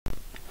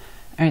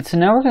Alright, so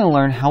now we're going to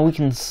learn how we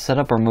can set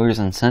up our motors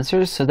and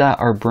sensors so that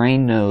our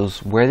brain knows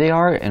where they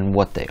are and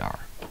what they are.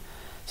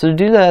 So to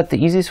do that, the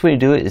easiest way to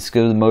do it is to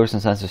go to the motors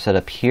and sensors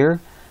setup here.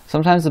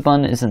 Sometimes the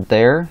button isn't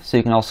there, so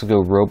you can also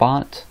go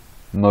robot,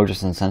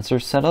 motors and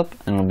sensors setup,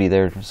 and it'll be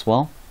there as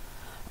well.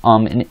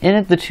 And in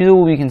it, the two that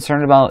we'll be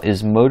concerned about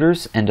is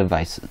motors and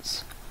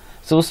devices.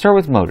 So we'll start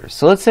with motors.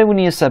 So let's say we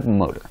need to set up a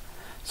motor.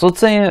 So let's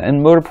say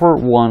in motor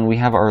port 1, we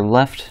have our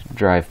left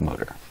drive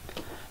motor.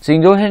 So you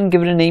can go ahead and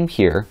give it a name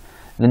here.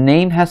 The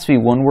name has to be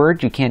one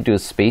word. You can't do a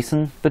space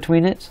in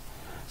between it.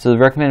 So the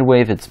recommended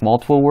way if it's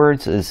multiple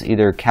words is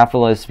either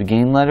capitalize the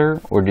beginning letter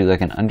or do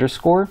like an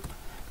underscore,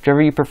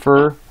 whichever you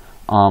prefer.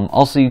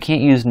 Also, you can't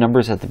use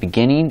numbers at the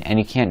beginning, and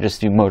you can't just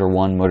do motor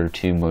 1, motor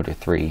 2, motor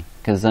 3,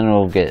 because then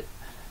it'll get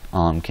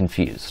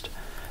confused.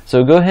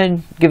 So go ahead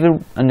and give it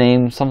a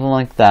name, something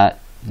like that.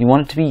 You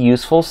want it to be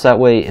useful, so that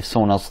way if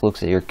someone else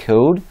looks at your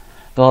code,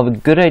 they'll have a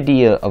good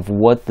idea of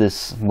what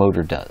this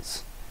motor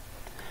does.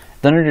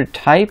 Then under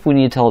type, we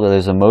need to tell that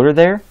there's a motor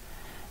there,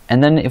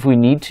 and then if we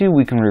need to,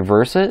 we can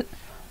reverse it.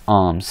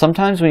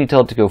 Sometimes when you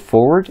tell it to go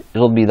forward,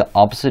 it'll be the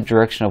opposite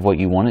direction of what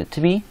you want it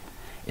to be.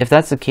 If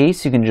that's the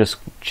case, you can just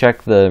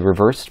check the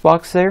reverse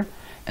box there,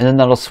 and then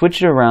that'll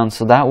switch it around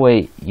so that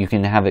way you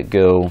can have it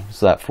go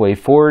so that way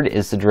forward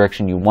is the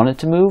direction you want it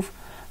to move,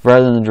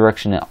 rather than the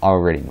direction it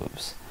already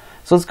moves.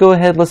 So let's go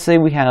ahead, let's say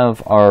we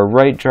have our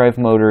right drive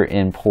motor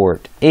in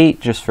port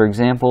 8, just for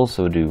example,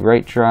 so we'll do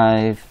right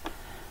drive.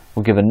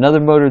 We'll give another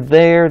motor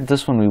there,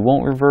 this one we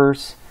won't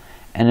reverse,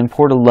 and in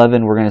port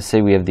 11 we're going to say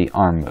we have the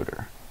arm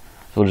motor.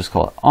 So we'll just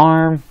call it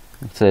arm,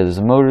 let's say there's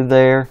a motor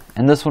there,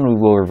 and this one we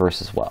will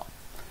reverse as well.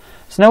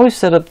 So now we've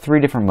set up 3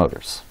 different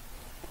motors.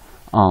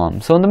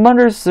 So in the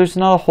motors, there's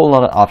not a whole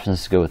lot of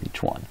options to go with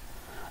each one.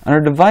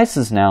 Under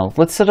devices now,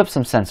 let's set up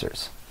some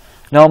sensors.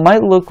 Now it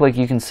might look like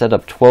you can set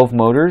up 12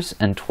 motors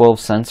and 12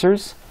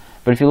 sensors,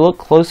 but if you look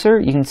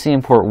closer, you can see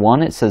in port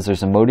 1 it says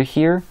there's a motor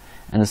here,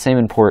 and the same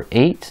in port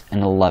 8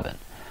 and 11.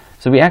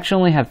 So we actually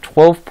only have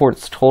 12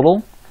 ports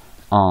total.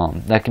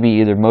 That could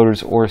be either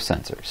motors or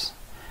sensors.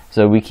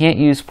 So we can't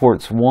use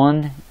ports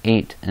 1,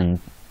 8, and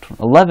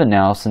 11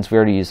 now since we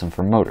already used them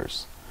for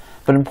motors.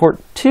 But in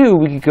port 2,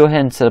 we could go ahead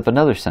and set up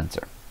another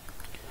sensor.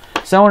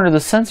 So now under the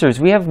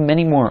sensors, we have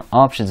many more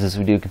options as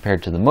we do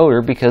compared to the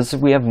motor because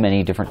we have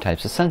many different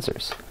types of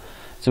sensors.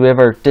 So we have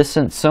our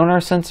distance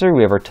sonar sensor,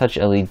 we have our touch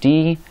LED,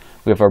 we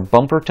have our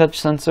bumper touch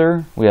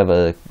sensor, we have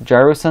a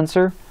gyro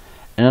sensor,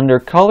 and under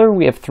color,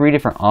 we have 3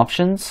 different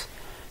options.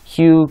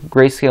 Hue,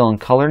 grayscale,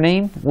 and color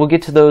name. We'll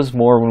get to those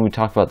more when we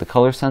talk about the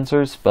color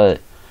sensors, but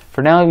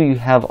for now you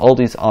have all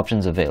these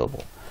options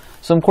available.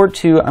 So in port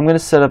 2, I'm going to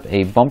set up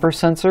a bumper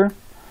sensor.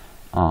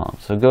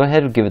 So go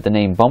ahead and give it the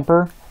name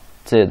bumper.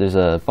 Say there's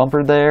a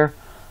bumper there.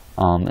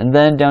 And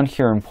then down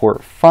here in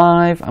port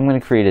 5, I'm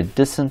going to create a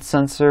distance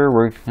sensor.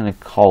 We're going to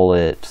call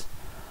it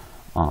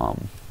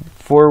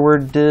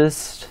forward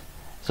dist.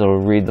 So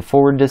it'll read the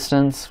forward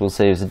distance. We'll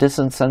say there's a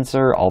distance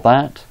sensor, all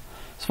that.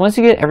 So once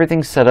you get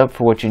everything set up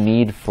for what you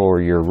need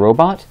for your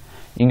robot,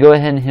 you can go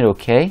ahead and hit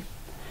OK.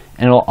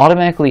 And it'll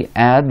automatically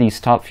add these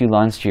top few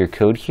lines to your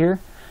code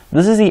here.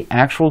 This is the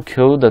actual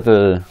code that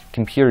the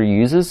computer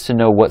uses to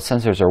know what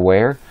sensors are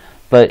where.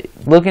 But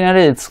looking at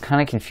it, it's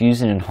kind of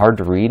confusing and hard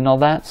to read and all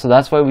that. So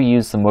that's why we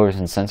use the motors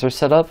and sensors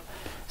setup.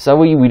 So that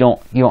way you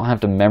don't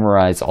have to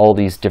memorize all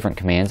these different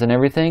commands and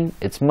everything.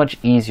 It's much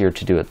easier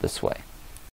to do it this way.